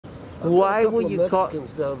Why would you call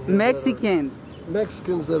Mexicans?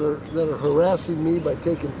 Mexicans that are harassing me by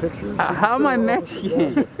taking pictures. How am I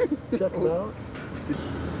Mexican? Check them out.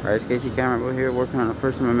 Alright, sketchy camera over here working on a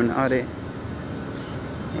First Amendment audit.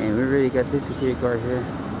 And we really got this security guard here.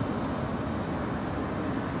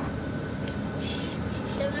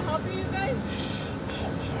 Can I help you guys?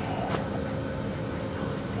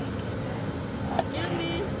 Excuse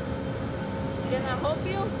me. Can I help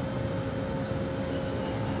you?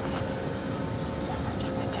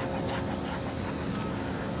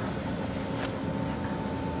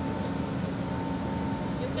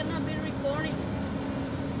 You cannot be recording.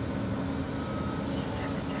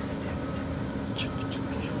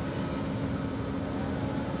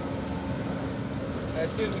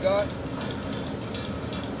 Excuse me, God.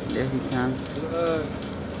 There he comes.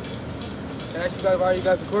 Can I ask you guys, why are you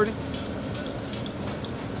guys recording?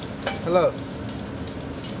 Hello.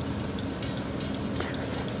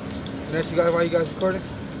 Can I ask you guys, why are you guys recording?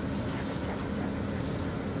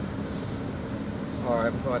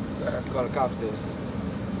 Alright, I have to call the cops then.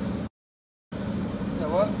 You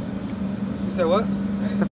said what? You said what?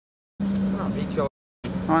 I'll beat your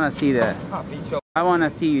I wanna see that. I'll beat your I wanna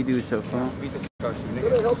see you do so, fool. beat the out you, nigga.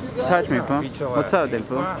 Can I help you guys? Touch me, fool. Beat your What's ass. up then,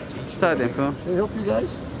 fool? What's up then, fool? Can I help you guys?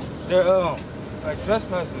 They're like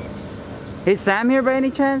trespassing. Is Sam here by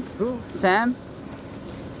any chance? Who? Sam?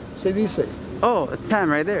 Say these say. Oh, it's Sam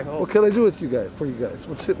right there. What can I do with you guys? For you guys?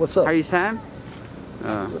 What's up? Are you Sam?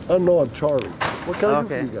 No, I'm Charlie. What can I do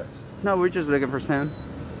for you guys? No, we're just looking for Sam.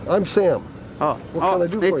 I'm Sam. Oh, What can I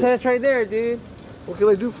do for you? It says right there, dude. What can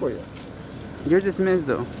I do for you? You're dismissed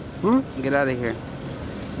though. Get out of here.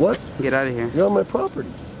 What? Get out of here. You're on my property.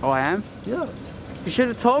 Oh, I am? Yeah. You should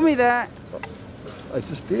have told me that. I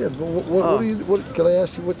just did. What are you? Can I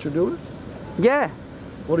ask you what you're doing? Yeah.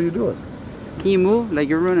 What are you doing? Can you move? Like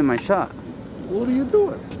you're ruining my shot. What are you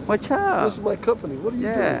doing? Watch out. This is my company. What are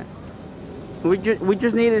you doing? We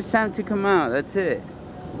just needed Sam to come out. That's it.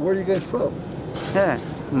 Where are you guys from? Yeah.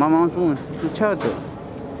 My mom's one. Watch out though.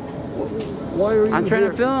 Why are you I'm trying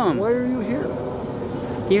to film. Why are you here?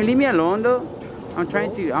 Can you leave me alone though?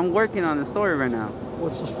 I'm working on the story right now.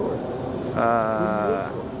 What's the story?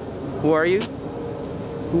 Who are you?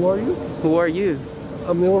 Who are you? Who are you?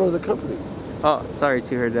 I'm the owner of the company. Oh, sorry to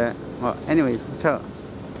hear that. Well, anyways, watch out.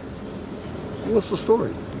 What's the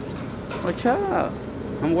story? Watch out.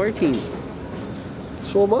 I'm working.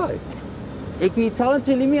 So am I. Hey, can you tell him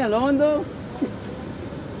to leave me alone though?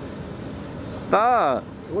 Stop.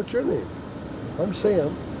 What's your name? I'm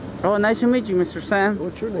Sam. Oh, nice to meet you, Mr. Sam.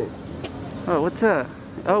 What's your name? Oh, what's up?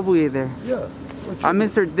 Oh, boy there. Yeah. I'm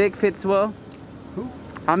Mr. Dick Fitzwell. Who?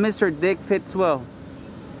 I'm Mr. Dick Fitzwell.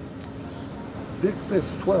 Dick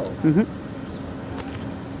Fitzwell.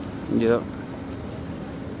 Yep.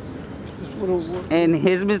 And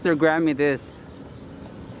his Mr. Grab me this.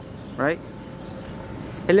 Right?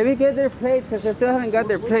 Hey, let me get their plates because I still haven't got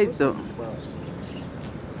their plates though.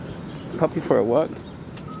 Puppy for a walk.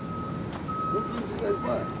 What do you guys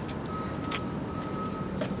buy?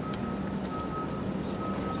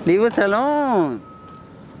 Leave us alone.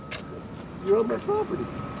 You're on my property.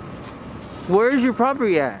 Where's your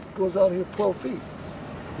property at? It goes out here 12 feet.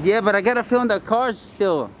 Yeah, but I gotta film the cars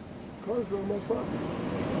still. Cars are on my property.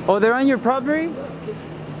 Oh, they're on your property?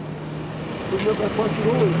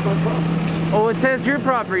 Oh, it says your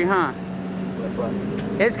property, huh?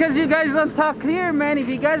 It's because you guys don't talk clear, man. If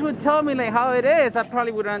you guys would tell me like how it is, I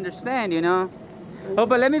probably would understand, you know? Oh,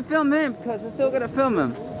 but let me film him because I still gotta film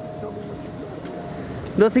him.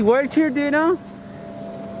 Does he work here, do you know?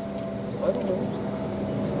 I don't know.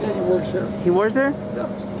 Yeah, he works here. He works there? Yeah.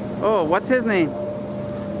 Oh, what's his name?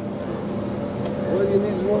 What do you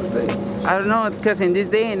need to know his name? I don't know. It's because in this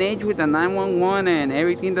day and age with the 911 and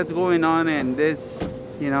everything that's going on and this,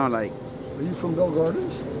 you know, like... Are you from Bell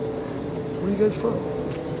Gardens? Where are you guys from?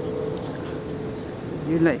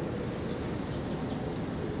 You're like...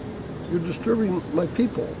 You're disturbing my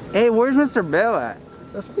people. Hey, where's Mr. Bell at?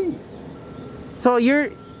 That's me. So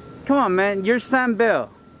you're... Come on, man. You're Sam Bell.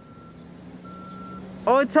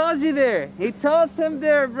 Oh, it tells you there. It tells him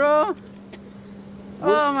there, bro.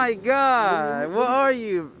 Oh my God. What are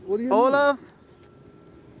you? What do you Olaf? mean?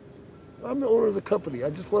 I'm the owner of the company. I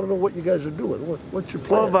just want to know what you guys are doing. What's your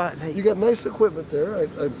plan? Well, but, like, you got nice equipment there. I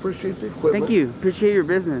appreciate the equipment. Thank you. Appreciate your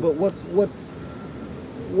business. But what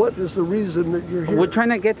is the reason that you're here? We're trying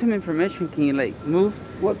to get some information. Can you like move?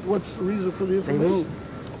 What's the reason for the information? Move.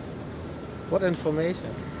 What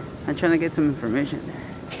information? I'm trying to get some information.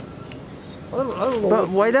 I don't know. But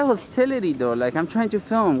why that hostility though? Like I'm trying to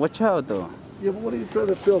film. Watch out though. Yeah, but what are you trying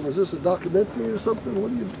to film? Is this a documentary or something?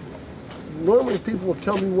 What do you... Normally people will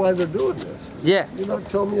tell me why they're doing this. Yeah. You're not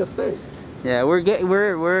telling me a thing. Yeah,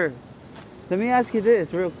 we're. Let me ask you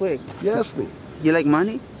this real quick. You ask me. You like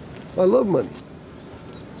money? I love money.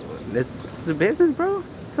 It's the business, bro.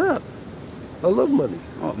 What's up? I love money.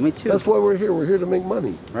 Oh, me too. That's why we're here. We're here to make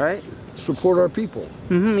money. Right? Support our people.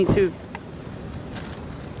 Me too.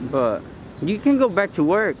 But you can go back to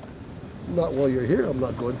work. Not while you're here. I'm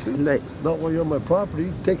not going to. Like, not while you're on my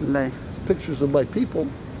property taking pictures of my people.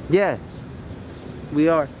 Yeah, we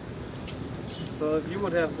are. So if you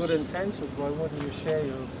would have good intentions, why wouldn't you share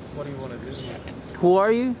what do you want to do? Who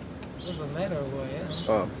are you? Doesn't matter who I am.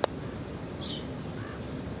 Oh.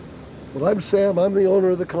 Well, I'm Sam. I'm the owner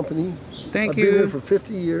of the company. Thank I've you. been here for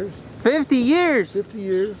 50 years. 50 years? 50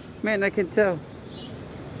 years. Man, I can tell.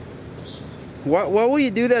 Why will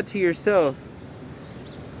you do that to yourself?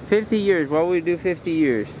 50 years. Why would you do 50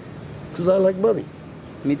 years? Because I like money.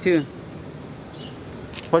 Me too.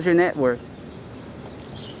 What's your net worth?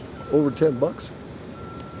 Over 10 bucks.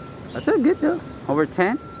 That's a good though. Over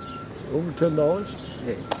 10? Over $10.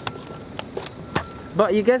 Hey.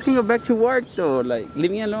 But you guys can go back to work though. Like,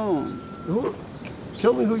 leave me alone.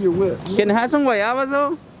 Tell me who you're with. Can I have some guayabas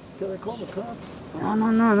though? Can I call the cops?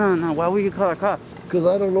 No. Why would you call a cop? Because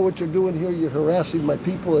I don't know what you're doing here. You're harassing my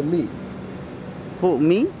people and me. Who,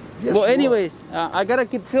 me? Yes, well, you anyways, I gotta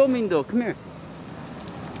keep filming though. Come here.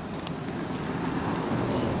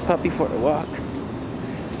 Puppy for a walk.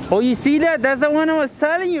 Oh, you see that? That's the one I was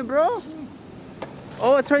telling you, bro.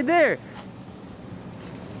 Oh, it's right there.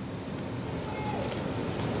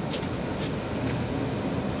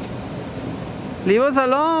 Leave us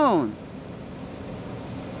alone.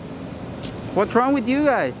 What's wrong with you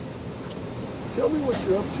guys? Tell me what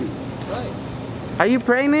you're up to. Right. Are you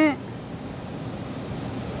pregnant?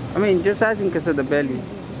 I mean, just asking because of the belly.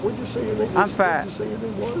 What'd you say your name was? I'm fat. What'd you say your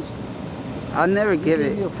name was? I'll never You give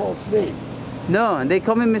gave it. me a false name. No, they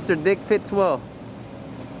call me Mr. Dick Fits Well.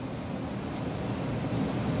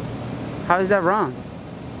 How is that wrong?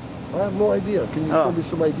 I have no idea. Can you show me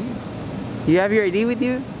some ID? You have your ID with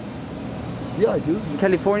you? Yeah, I do.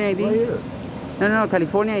 California ID? Right here. No,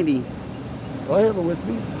 California ID. I have it with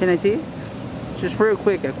me. Can I see it? Just real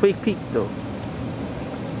quick, a quick peek though.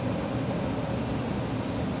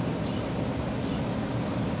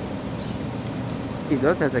 He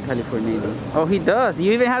does have a California ID. Oh, he does.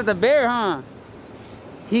 You even have the bear, huh?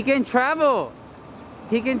 He can travel.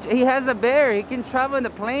 He has the bear. He can travel in the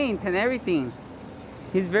planes and everything.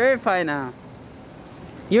 He's verified now.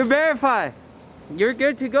 You're verified. You're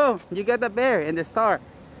good to go. You got the bear and the star.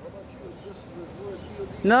 How about you? This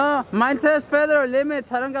is the No, mine says federal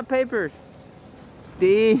limits. I don't got papers.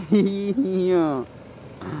 Damn.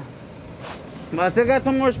 But I still got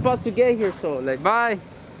some more spots to get here, so like, bye.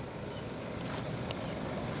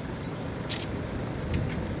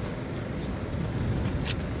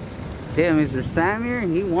 Damn, Mr. Sam here,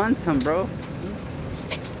 he wants some, bro.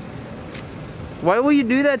 Why would you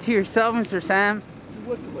do that to yourself, Mr. Sam?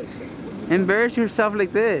 What do I say? Embarrass yourself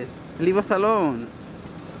like this. Leave us alone.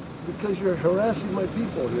 Because you're harassing my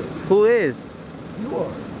people here. Who is? You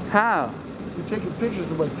are. How? You're taking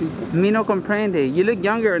pictures of my people. Me no comprende. You look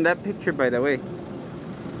younger in that picture, by the way.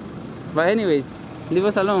 But anyways, leave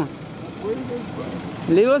us alone. Where are you guys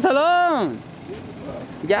from? Leave us alone.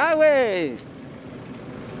 Yahweh.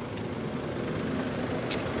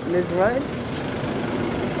 Let's ride.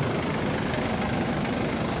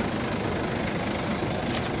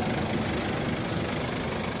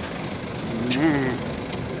 Man.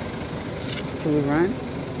 Can we run?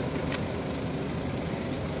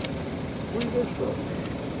 Where are you guys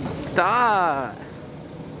from? Stop.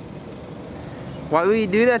 Why would you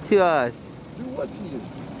do that to us? Do what to you?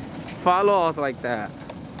 Follow us like that.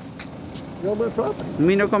 You're on my property.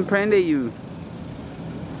 Me no comprende you.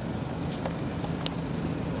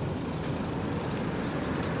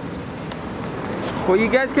 Well, you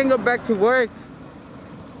guys can go back to work.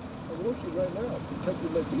 I'm working right now,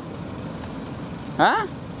 protecting my people. Huh?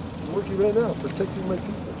 I'm working right now, protecting my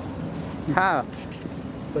people. How?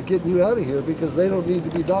 By getting you out of here because they don't need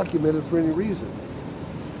to be documented for any reason.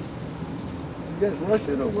 You guys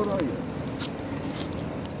Russian or what are you?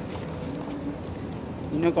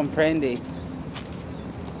 You no comprende.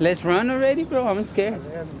 Let's run already, bro. I'm scared.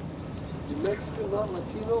 You Mexican, not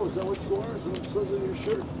Latino? Is that what you are? Is that what it says on your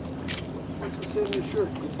shirt? What's it say on your shirt,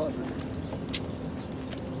 compadre?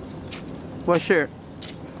 What shirt?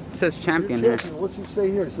 It says champion You're here. champion. What's he say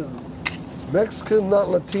here? It says Mexican, not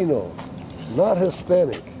Latino, not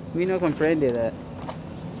Hispanic. Me no comprende that.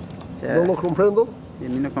 No lo comprendo? Yeah,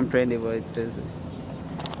 me no comprende what it says.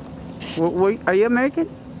 Are you American?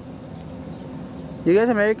 You guys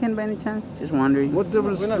American by any chance? Just wondering. What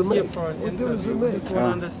difference We're does not it here make? for an What difference does it interview. We make? just want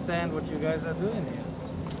to understand what you guys are doing here.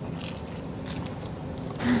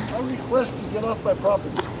 I request you get off my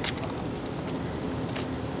property.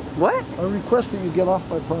 What? I request that you get off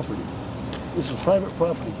my property. This is private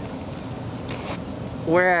property.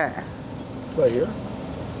 Where at? Right here.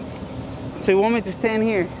 So you want me to stand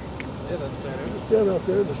here? Yeah, that's better. Stand out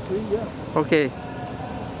there in the street, yeah. Okay.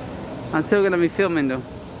 I'm still gonna be filming though.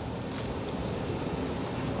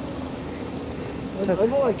 I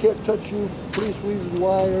know I can't touch you, police reasons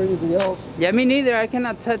why or anything else. Yeah, me neither. I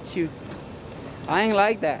cannot touch you. I ain't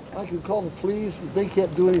like that. I can call the police, if they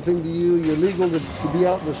can't do anything to you. You're legal to be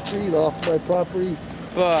out in the street off my property,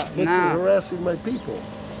 But but nah. you're harassing my people.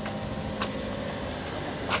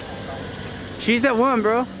 She's the one,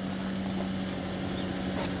 bro.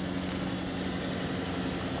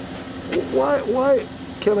 Why,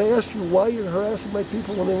 can I ask you why you're harassing my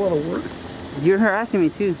people when they want to work? You're harassing me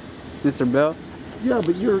too, Mr. Bell. Yeah,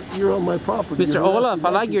 but you're on my property. Mr. You're Olaf, harassing I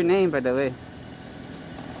my like your people. name, by the way.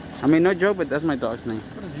 I mean, no joke, but that's my dog's name.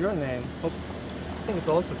 What is your name? I think it's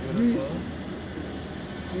also beautiful.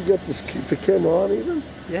 You got this, keep the camera on even?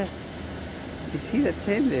 Yeah. You see that's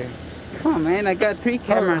in there. Come on, man. I got 3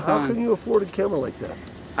 cameras How on. can you afford a camera like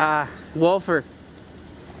that? Welfare.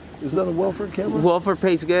 Is that a welfare camera? Welfare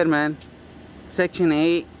pays good, man. Section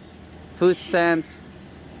 8, food stamps.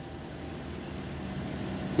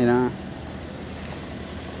 You know.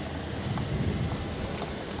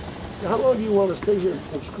 How long do you want to stay here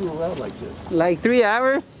and screw around like this? Like 3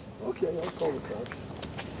 hours? Okay, I'll call the cops.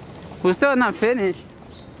 We're still not finished.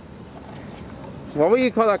 Why would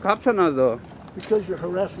you call the cops on us, though? Because you're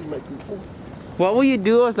harassing my people. Why would you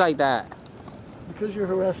do us like that? Because you're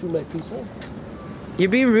harassing my people. You're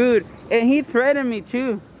being rude. And he threatened me,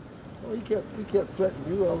 too. Well, we can't threaten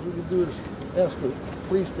you. All we can do is ask the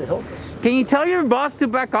police to help us. Can you tell your boss to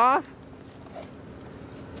back off?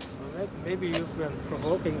 Well, maybe you've been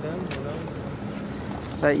provoking them, you know.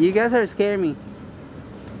 Like, you guys are scaring me.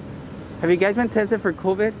 Have you guys been tested for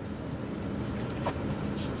COVID?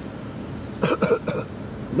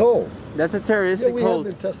 No. That's a terroristic Yeah, we have hoax.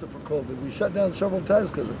 been tested for COVID. We shut down several times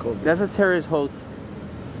because of COVID. That's a terrorist hoax.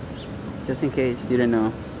 Just in case you didn't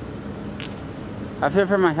know. I fear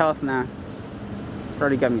for my health now.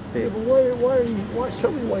 Already got me Yeah, sick. but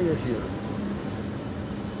tell me why you're here.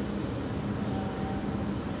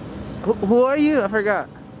 Who are you? I forgot.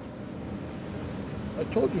 I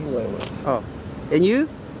told you who I was. Oh. And you?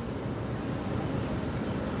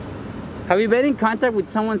 Have you been in contact with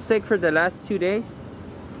someone sick for the last 2 days?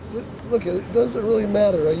 Look, it doesn't really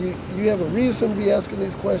matter. You have a reason to be asking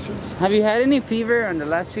these questions? Have you had any fever in the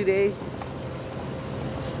last 2 days?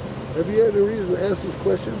 Have you had any reason to ask these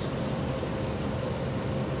questions?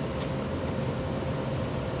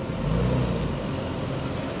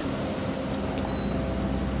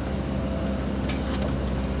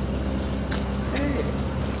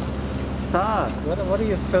 Stop. What are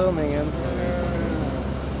you filming in?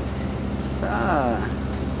 Stop.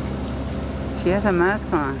 She has a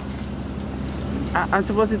mask on. I'm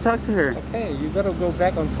supposed to talk to her. Okay, you gotta go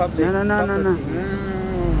back on public. No. property.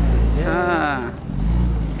 Yeah.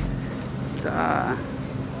 Stop.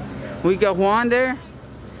 We got Juan there.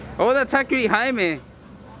 Oh, that's actually Jaime.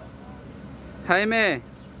 Jaime.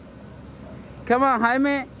 Come on,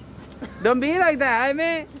 Jaime. Don't be like that, Jaime.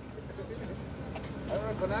 I don't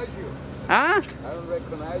recognize you. Huh? I don't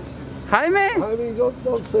recognize you. Jaime? I mean,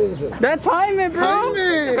 don't say anything. That's Jaime, bro.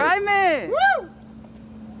 Jaime. Jaime. Woo!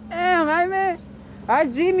 Damn, Jaime. I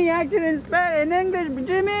Jimmy acted in English,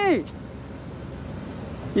 Jimmy.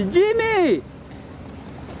 Jimmy.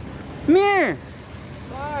 Come here.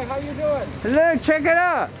 Hi, how you doing? Look, check it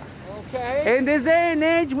out. Okay. In this day and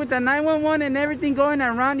age, with the 911 and everything going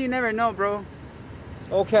around, you never know, bro.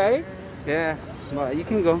 Okay. Yeah, well, you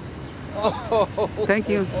can go. Oh. Thank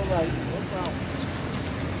you. All right. No problem.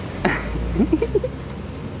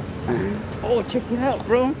 Oh, check it out,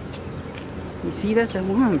 bro. You see, that's the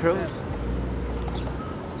one, bro.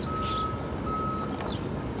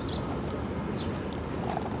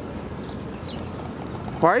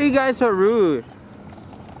 Why are you guys so rude?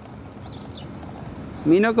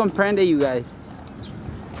 Me no comprende, you guys.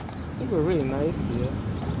 I think we're really nice here.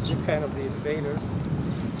 You're kind of the invader.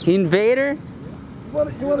 Invader?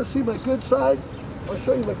 You want to see my good side? I'll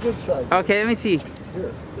show you my good side. Okay, let me see.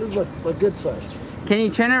 Here, here's my good side. Can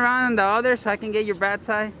you turn around on the other so I can get your bad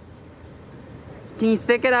side? Can you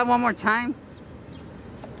stick it out one more time?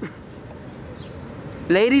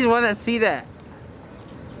 Ladies want to see that.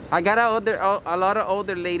 I got a lot of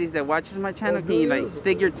older ladies that watches my channel. Oh, Can you like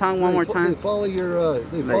stick your tongue one more time? They follow your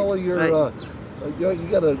You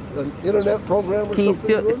got an internet program or Can you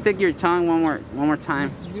something? still stick your tongue one more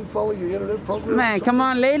time? You follow your internet program? Man, come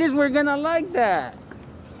on, ladies, we're gonna like that.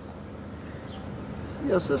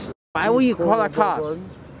 Yes, this is. Why will you call the cops?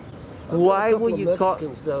 Why will you call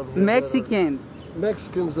Mexicans?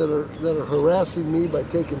 Mexicans that are harassing me by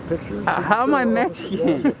taking pictures. How am I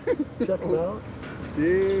Mexican? Check them out.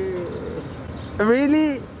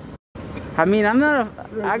 Really? I mean,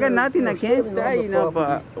 I got nothing against that, you know,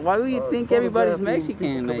 but why would you think everybody's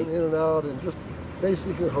Mexican? Like, coming in and out and just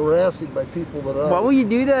basically harassing by people that are. Why would you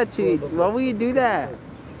do that, Chief? Why would you do that?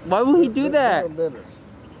 Why would he do that? There's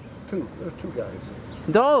two guys.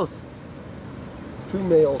 Those. Two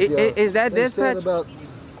males. Is that dispatch?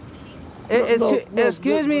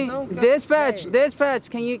 Excuse me, dispatch.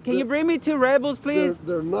 Can you bring me two rebels, please?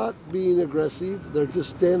 They're not being aggressive. They're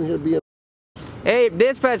just standing here being. Hey,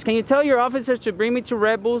 dispatch, can you tell your officers to bring me two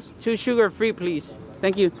rebels, 2 sugar-free, please?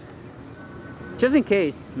 Thank you. Just in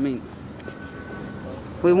case. I mean,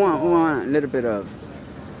 we want a little bit of.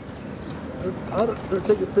 They're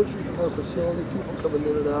taking pictures of our facility. People coming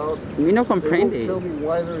in and out. Me no They comprende. won't tell me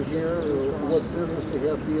why they're here or what business they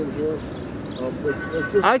have being here.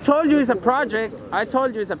 I told you it's a project. I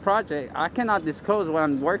told you it's a project. I cannot disclose what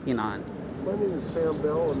I'm working on. My name is Sam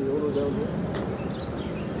Bell. I'm the owner down here.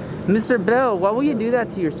 Mr. Bell, why will you do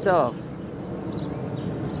that to yourself?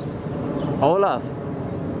 Olaf.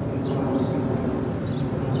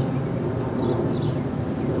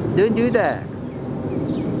 Don't do that.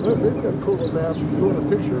 Well, they've got Google Maps. You want a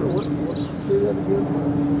picture or what? Say that again?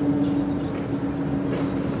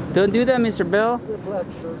 Don't do that, Mr. Bell. They're black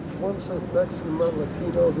shirts. One says Mexican, not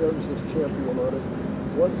Latino. The other says champion on it.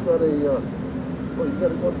 One's got a, well, you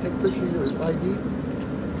gotta go take a picture of your ID.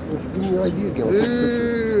 Well, give me your ID again. I'll take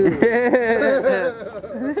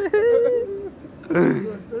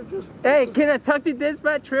a picture. Hey, can I talk to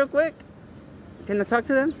dispatch real quick? Can I talk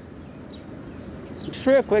to them? Just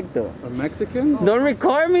real quick though. A Mexican? Don't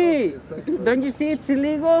record me! Don't you see it's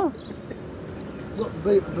illegal? Well,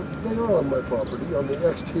 they are on my property, on the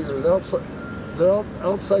exterior. They're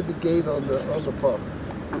outside the gate on the property.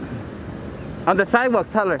 On the sidewalk,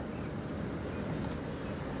 tell her.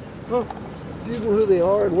 Oh, do you know who they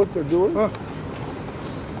are and what they're doing? Oh.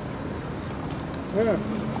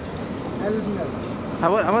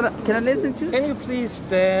 Can I listen to? Can you please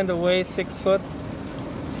stand away 6 foot?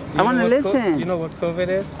 I want to listen. You know what COVID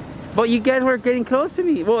is? But you guys were getting close to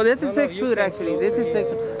me. Well, this is 6 foot actually. This is 6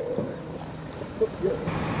 foot.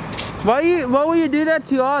 Why will you do that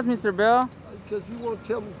to us, Mr. Bell? Because you won't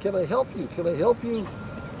tell me, can I help you? Can I help you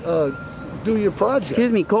do your project?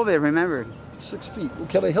 Excuse me, COVID, remember. 6 feet. Well,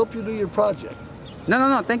 can I help you do your project?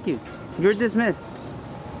 No, thank you. You're dismissed.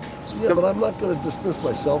 Yeah, but I'm not going to dismiss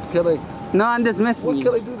myself. Can I? No, I'm dismissing What you.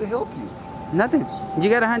 can I do to help you? Nothing. You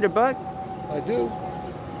got $100? I do.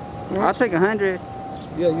 I'll take 100.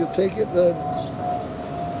 Yeah, you take it. I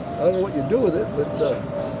don't know what you do with it,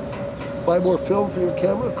 but buy more film for your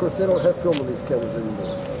camera. Of course, they don't have film on these cameras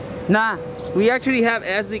anymore. Nah, we actually have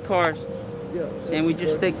SD cards, Yeah. and we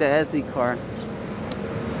just take the SD card.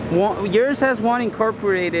 Yours has one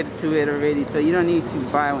incorporated to it already, so you don't need to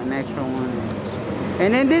buy an extra one.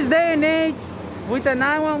 And in this day and age, with the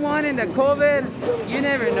 911 and the COVID, you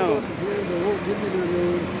never know. They won't give me their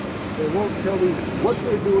name. They won't tell me what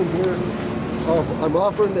they're doing here. I'm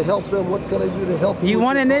offering to help them. What can I do to help you? You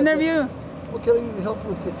want an interview? What can I do to help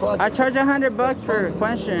with your project? I charge $100 per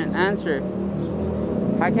question answer.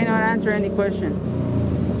 I cannot answer any question.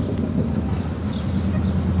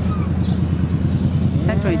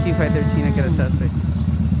 1022-513, I got a suspect.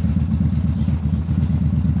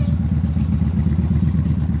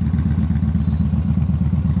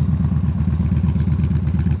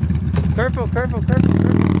 Careful.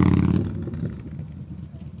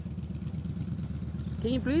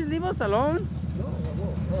 Can you please leave us alone? No, I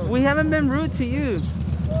won't. We haven't been rude to you.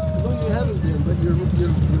 No, you haven't been, but you're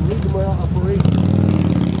rude to my operation.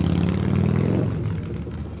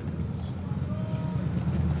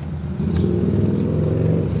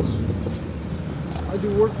 I do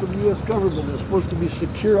work for the U.S. government. It's supposed to be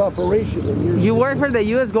secure operation. And You work for the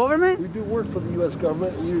U.S. government? We do work for the U.S.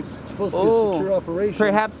 government, and you're supposed to be a secure operation.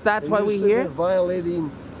 Perhaps that's why we're here? Violating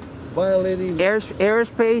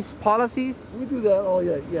Airspace policies? We do that all,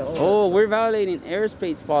 yeah. Oh, we're violating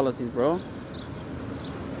airspace policies, bro.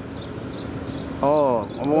 Oh,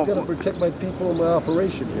 I've got to protect my people and my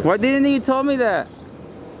operation here. Why didn't you tell me that?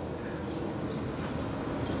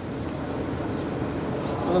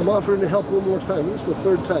 I'm offering to help one more time. This is the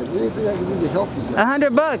 3rd time. Anything I can do to help you guys?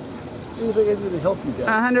 $100. Anything I can do to help you guys?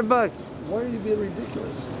 $100. Why are you being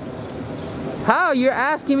ridiculous? How? You're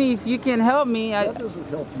asking me if you can help me. That doesn't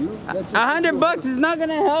help you. $100 is not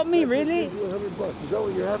gonna help me, really? $100. Is that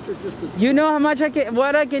what you're after? Just to, You know how much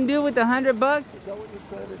what I can do with $100? is that what you're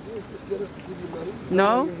trying to do? Just get us to give you money?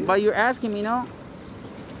 No, but you're asking me, no?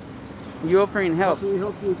 You're offering How help. can we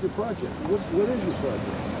help you with your project? What is your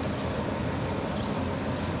project?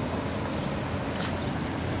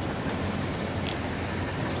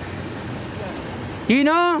 You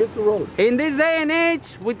know, Hit the road. in this day and age,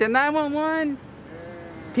 with the 911,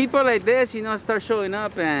 people like this, you know, start showing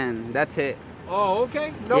up and that's it. Oh,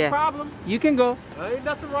 okay. No Yeah. problem. You can go, Ain't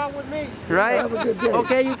nothing wrong with me. right? Have a good day.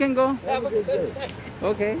 Okay, you can go. Have a good day.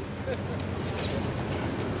 Okay.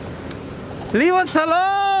 Leave us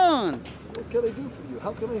alone! What can I do for you?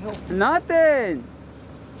 How can I help you? Nothing.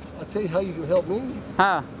 I'll tell you how you can help me.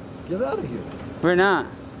 How? Get out of here. We're not.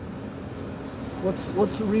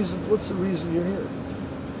 What's the reason? What's the reason you're here?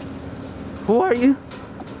 Who are you?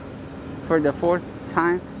 For the 4th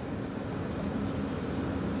time?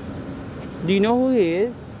 Do you know who he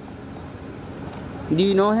is? Do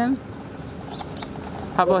you know him?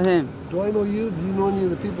 How about him? Do I know you? Do you know any of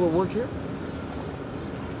the people that work here?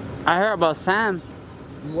 I heard about Sam.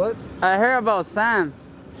 What? I heard about Sam.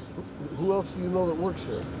 Who else do you know that works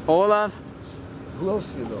here? Olaf. Who else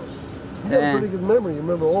do you know? You got a pretty good memory. You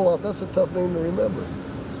remember Olaf. That's a tough name to remember.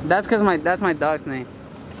 That's cause that's my dog's name.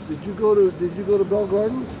 Did you go to Bell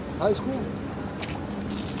Gardens High School?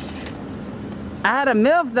 I had a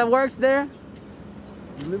MILF that works there.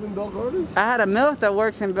 You live in Bell Gardens? I had a MILF that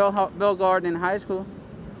works in Bell Garden High School.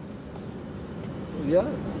 Yeah,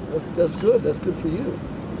 that's good. That's good for you.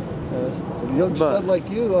 A young But- stud like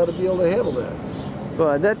you ought to be able to handle that.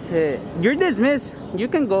 But that's it. You're dismissed. You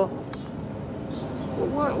can go.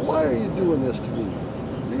 Well, why are you doing this to me?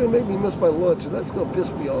 You're gonna make me miss my lunch, and that's gonna piss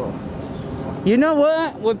me off. You know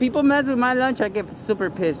what? When people mess with my lunch, I get super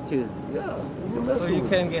pissed too. Yeah, you're messing So you with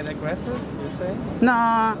can get aggressive, you're saying?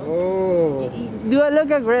 Nah. Oh. Do I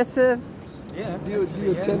look aggressive? Yeah. me. Do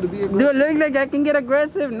you tend to be Do I aggressive? look like I can get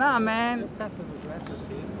aggressive? Nah, man. Passive aggressive,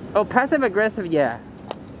 dude. Oh, passive aggressive, yeah.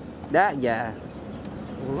 That, yeah.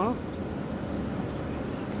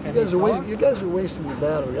 You guys are wasting your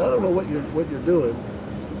battery. I don't know what you're doing,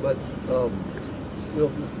 but you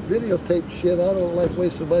know, videotape shit. I don't like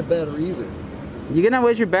wasting my battery either. You're gonna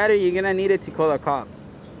waste your battery, you're gonna need it to call the cops.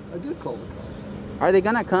 I did call the cops. Are they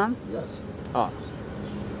gonna come? Yes. Oh.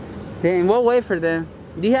 Dang, we'll wait for them.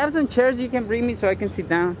 Do you have some chairs you can bring me so I can sit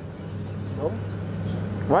down? No.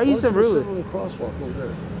 Why are you so Why don't rude? sit on the crosswalk over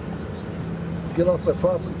there. Get off my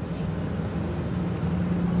property.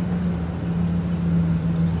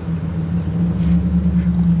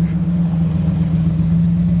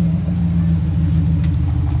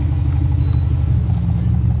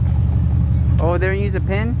 Oh, there and use a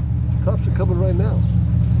pen? Cops are coming right now.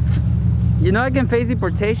 You know I can face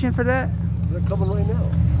deportation for that? They're coming right now.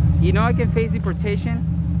 You know I can face deportation?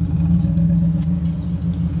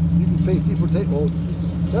 You can face deportation. Well,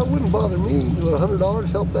 that wouldn't bother me. Would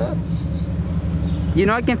 $100 help that? You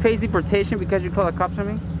know I can face deportation because you call the cops on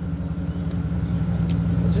me?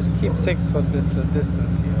 Just keep 6 foot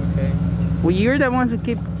distance here, okay? Well, you're the ones who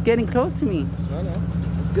keep getting close to me. No, no.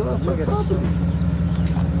 Get off my property.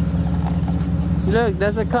 Look,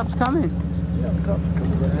 there's the cops coming. Yeah, the cops are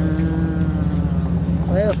coming right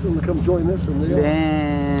now. I asked them to come join us, and they are.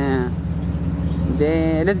 Damn.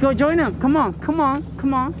 Damn. Let's go join them. Come on, come on,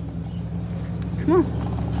 come on. Come on.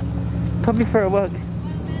 Puppy for a walk.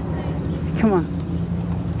 Come on.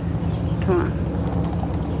 Come on.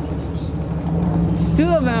 It's 2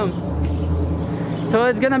 of them. So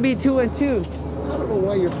it's gonna be 2 and 2. I don't know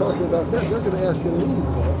why you're talking about that. They're going to ask you to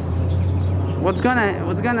leave. What's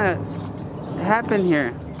gonna happen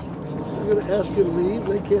here? They're going to ask you to leave.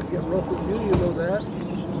 They can't get rough with you. You know that.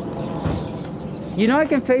 You know I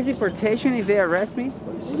can face deportation if they arrest me?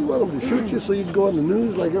 What do you want them to shoot you so you can go on the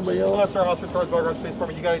news like everybody Hello, else? sir. Officer Torres, Bell Gardens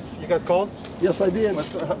Police Department. You guys called? Yes, I did.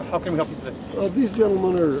 How can we help you today? These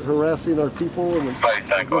gentlemen are harassing our people and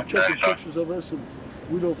they're taking pictures of us, and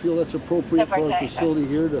we don't feel that's appropriate for our facility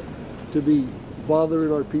here to be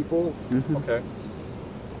bothering our people. Okay.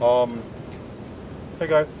 Hey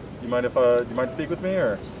guys, you mind to speak with me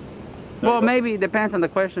or? Well, maybe it depends on the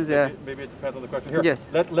questions, yeah. Maybe it depends on the question. Here, Yes.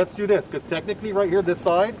 Let's do this, because technically right here, this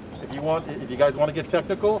side, if you guys want to get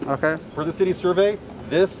technical, Okay. for the city survey,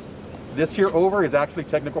 this here over is actually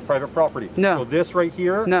technical private property. No. So this right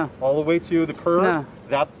here, No. all the way to the curb, No.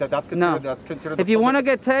 that's considered No. that's considered. If you want to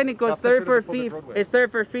get technical, it's that's considered 34 the public feet. roadway. It's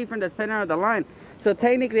 34 feet from the center of the line. So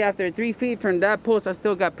technically, after 3 feet from that post, I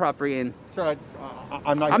still got property in. Sir,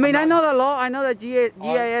 I'm not. I mean, I I'm know not- the law. I know the GIS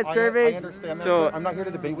surveys. I understand that, So sir. I'm not here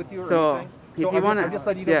to debate with you or so anything. If So you want to. I'm just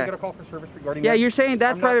letting you know, Yeah. we got a call for service regarding Yeah, that. you're saying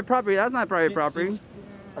that's I'm not- private property. That's not private property.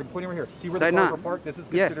 I'm pointing over here. See where the That's cars not. are parked? This is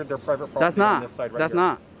Yeah. considered their private property That's on not. this side right That's here.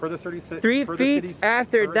 not. For the city, 3 for the feet city's-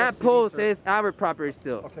 after for the that city's post ser- is our property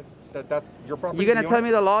still. Okay, that's your property. You gonna own tell it?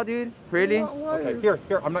 me the law, dude? Really? Okay, here.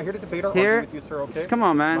 I'm not here to debate or Here? argue with you, sir. Okay. Come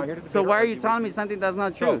on, I'm not here to man. debate So or why are argue you with telling me something that's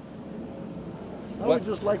not So, true? I would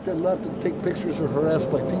just like them not to take pictures or harass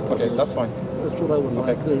my people. Okay, that's fine. That's what I would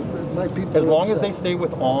like. Okay. My people. As are long as upset. they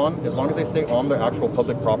stay on the actual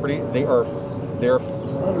public property,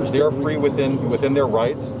 they're free within their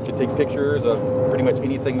rights to take pictures of pretty much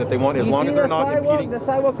anything that they want, as You long see as they're the not sidewalk? impeding. The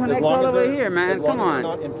sidewalk as connects long all as the way they're- here, man. As long Come as on.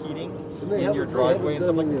 they're not impeding they in your haven't driveway and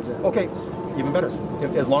done stuff like any of that. Okay, even better.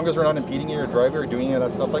 As long as they're not impeding in your driveway or doing any of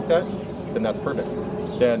that stuff like that, then that's perfect.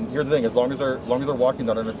 Then here's the thing: as long as they're walking,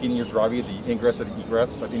 not impeding your driveway, the ingress or the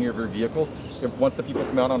egress of any of your vehicles. Once the people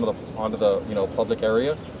come out onto the public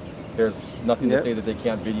area, there's nothing to say that they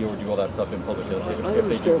can't video or do all that stuff in public if they do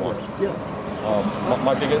understand want. that. Yeah.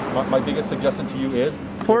 My biggest suggestion to you is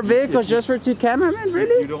 4 if vehicles you- just for 2 cameramen, if you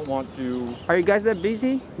really? don't want to. Are you guys that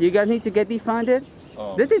busy? You guys need to get defunded?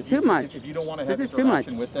 This is too much. If you don't want to have This is too much.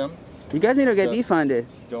 interaction with them, You guys need to get Just- defunded.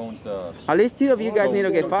 don't. At least 2 of you guys Don't- need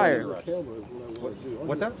to get don't fired. tell me Camera is what I want to do.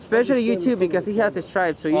 What's that? Especially you two, because he has a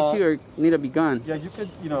stripe, so you two need to be gone. Yeah, you could.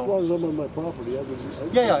 As long as I'm on my property, I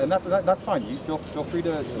would. Yeah, and that's fine. You feel free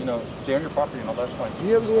to stay on your property and all that's fine. Do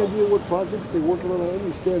you have any idea what projects they're working on? I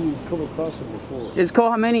understand you've come across them before. It's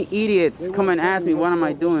called how many idiots come and ask me what am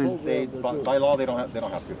I doing? They by law they don't have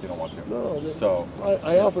to if they don't want to. No, So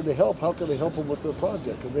I offered to help. How can I help them with their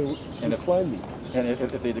project? And they And if- declined me. and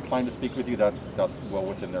if they decline to speak with you, that's well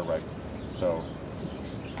within their rights. So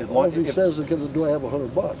as All long he as says is, do I have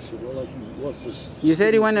 $100? Like he wants this. You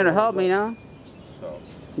said you wanted to help me, no? so,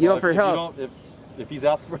 You well, offer if help. If he's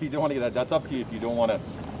asking for it, you don't want to get that. That's up to you. If you don't want to,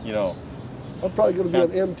 I'm probably going to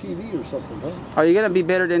be on MTV or something, huh? Are you gonna be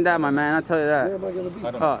better than that, my man? I'll tell you Where that. am I going to be?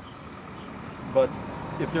 I don't know. But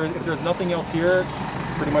if there's nothing else here,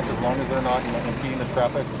 pretty much as long as they're not impeding the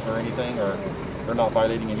traffic or anything, or they're not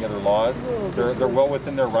violating any other laws, they're well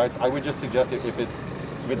within their rights. I would just suggest if it's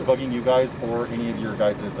bugging you guys or any of your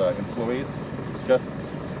guys' employees, just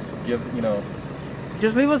give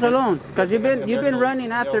Just leave us alone, cause you've and been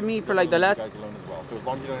running after me for like the last. So as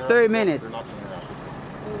long as you don't 30 interact, minutes. they're not going to interact with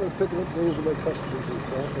you. They're picking up things with my customers and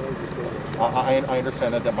stuff. So I just I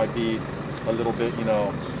understand that might be a little bit,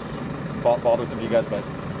 bothersome to you guys, but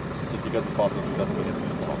just because it's bothersome doesn't mean it's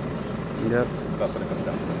going to stop. Yep. That's what it comes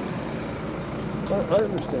down to. I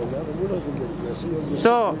understand that, and we're not going to get messy. I'm just-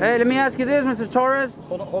 So, hey, let me ask you this, Mr. Torres.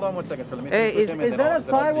 Hold on 1 second, sir. Let me Hey, finish is with him, and then that I'll- a then I'll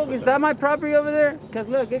speak sidewalk? with Is him. that my property over there? Cause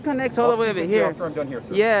look, it connects all I'll the way speak over with you here. after I'm done here,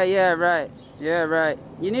 sir. Yeah, right. Yeah, right.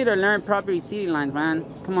 You need to learn property seating lines, man.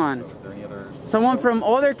 Come on. Is there any other? Someone from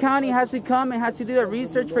other county has to come and has to do the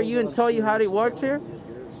research for you and tell you how it works here.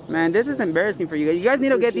 Man, this is embarrassing for you guys. You guys need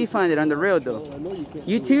to get defunded on the real though. I know you can't.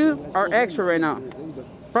 You two are extra right now.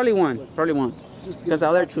 Probably one. Because the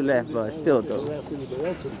other 2 left, but still though. Harass anybody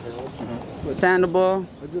else in town. Sandoval.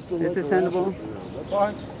 I just don't This like is Sandoval. harassment.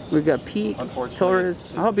 Fine. We got Pete Unfortunately, Torres.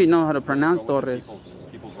 I hope you know how to pronounce Torres.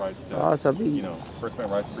 People's rights to, Also be. First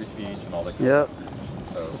Amendment rights, free speech, and all that. Yep.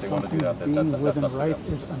 So if they want to do that, Being that's within up to rights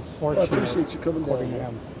them. is I unfortunate. appreciate you coming down. according to here.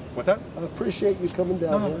 him. What's that? I appreciate you coming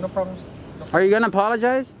down. here. No problem. Are you gonna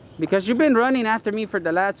apologize? Because you've been running after me for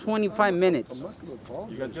the last 25 minutes. I'm not going to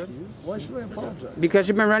apologize You guys good? to you. Why should I apologize? Because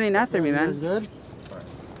you've been running after me, You man. good?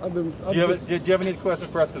 Do you have any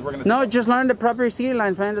questions for us? Because we're going to. No, just learn the property seating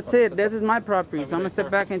lines, man. That's it. This is my property, so I'm gonna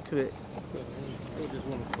step back into it.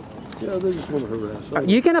 Yeah, they just want to harass.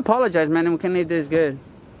 You can apologize, man, and we can leave this good.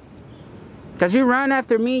 Cause you ran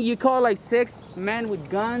after me. You called like 6 men with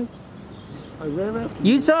guns. I ran after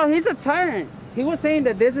You saw he's a tyrant. He was saying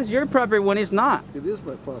that this is your property when it's not. It is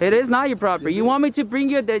my property. It is not your property. You want me to bring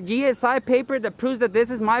you the GSI paper that proves that this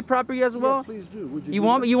is my property as Yeah, well? please do. Would You do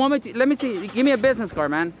want that? you want me to? Let me see. Give me a business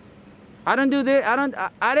card, man. I don't do this.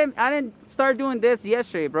 I didn't start doing this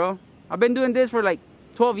yesterday, bro. I've been doing this for like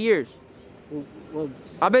 12 years. Well,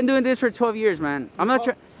 I've been doing this for 12 years, man. I'm not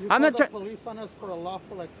trying. police on us for a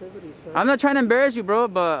lawful activity, sir. I'm not trying to embarrass you, bro.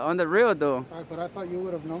 But on the real though, All right, but I thought you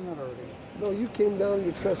would have known that already. no, you came down and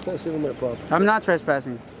you're trespassing on my property. I'm not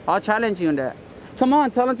trespassing. I'll challenge you on that. Come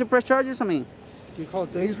on, tell them to press charges on me. You call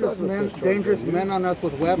not dangerous gonna men press charges dangerous on you. men on us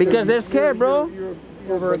with weapons Because they're scared, bro. You're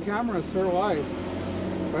over a camera, sir. Why?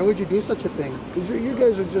 Why would you do such a thing? Because you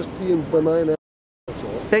guys are just being benign. That's all.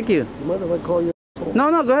 Thank you. You mind if I call you?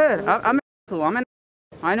 No, go ahead. I'm an asshole.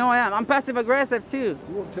 I know I am. I'm passive aggressive too.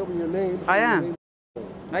 You won't tell me your name. I Your am. name.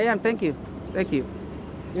 I am. Thank you. Thank you.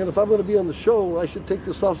 And if I'm going to be on the show, I should take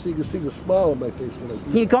this off so you can see the smile on my face when I do.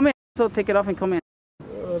 Can you call me? So take it off and call me.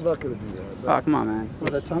 I'm not going to do that. Oh, come on, man.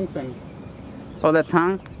 With a tongue thing. Oh, the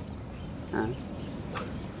tongue?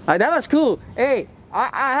 That was cool. Hey,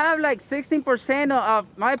 I have like 16% of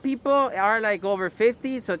my people are like over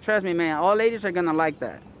 50, so trust me, man. All ladies are gonna like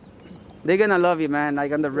that. They're gonna love you, man.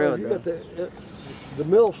 Like on the real. Well, you got the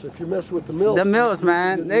MILFs. If you're messing with the MILFs. The MILFs,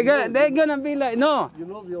 man. They're gonna be like, no. You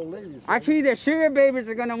know the old ladies. Actually, the sugar babies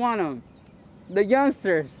are gonna want them. The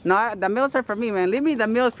youngsters. No, the MILFs are for me, man. Leave me the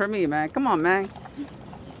MILFs for me, man. Come on, man.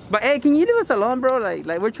 But hey, can you do us alone, bro? Like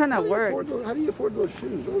we're trying to work. How do you afford those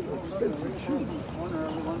shoes? Those are expensive shoes.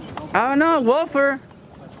 I don't know, Wolfer.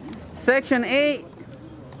 Section 8.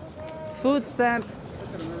 Food stamp.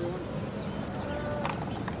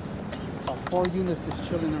 4 units is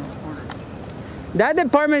chilling in the corner. That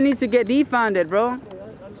department needs to get defunded, bro.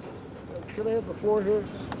 Can I have the floor here?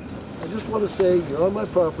 I just want to say you're on my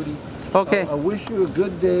property. Okay. I wish you a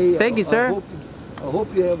good day. Thank you, sir. I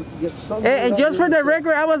hope you get some. Hey, and just for the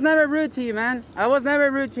record, I was never rude to you, man. I was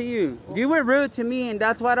never rude to you. You were rude to me, and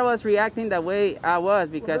that's why I was reacting the way I was,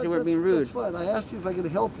 because you were being rude. That's fine. I asked you if I could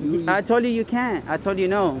help you. I told you can't. I told you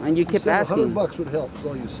no, and you kept asking. $100 would help, is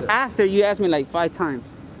all you said. After you asked me like 5 times.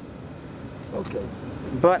 Okay.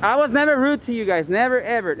 But I was never rude to you guys. Never,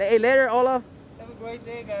 ever. Hey, later, Olaf. Have a great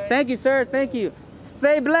day, guys. Thank you, sir. Thank you.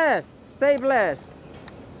 Stay blessed. Stay blessed.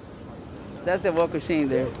 That's the walk of shame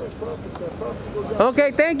there.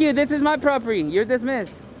 Okay, thank you. This is my property. You're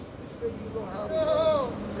dismissed.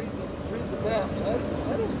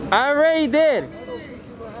 I already did.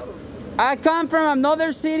 I come from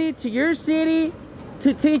another city to your city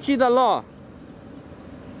to teach you the law.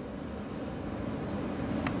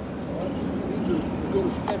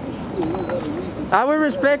 I will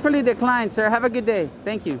respectfully decline, sir. Have a good day.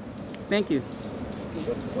 Thank you. Thank you.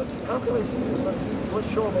 How can I see this on TV? What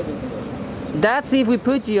show am I going to do? That's if we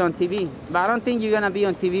put you on TV. But I don't think you're going to be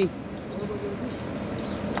on TV.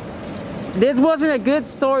 This wasn't a good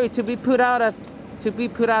story to be put out on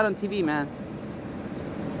TV, man.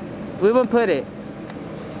 We won't put it.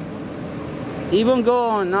 It won't go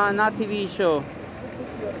on not TV show.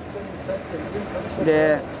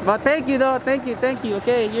 Yeah. But thank you though. Thank you. Thank you.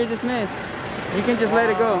 Okay, you're dismissed. You can just let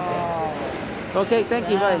it go. Okay, thank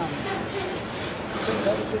you. Bye.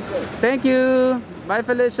 Thank you. Bye,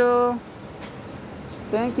 Felicio.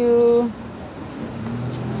 Thank you.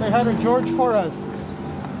 Say hi to George for us.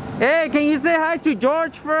 Hey, can you say hi to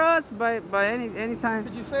George for us by any time?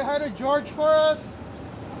 Could you say hi to George for us?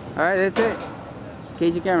 All right, that's it.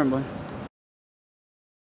 Casey Cameron, boy.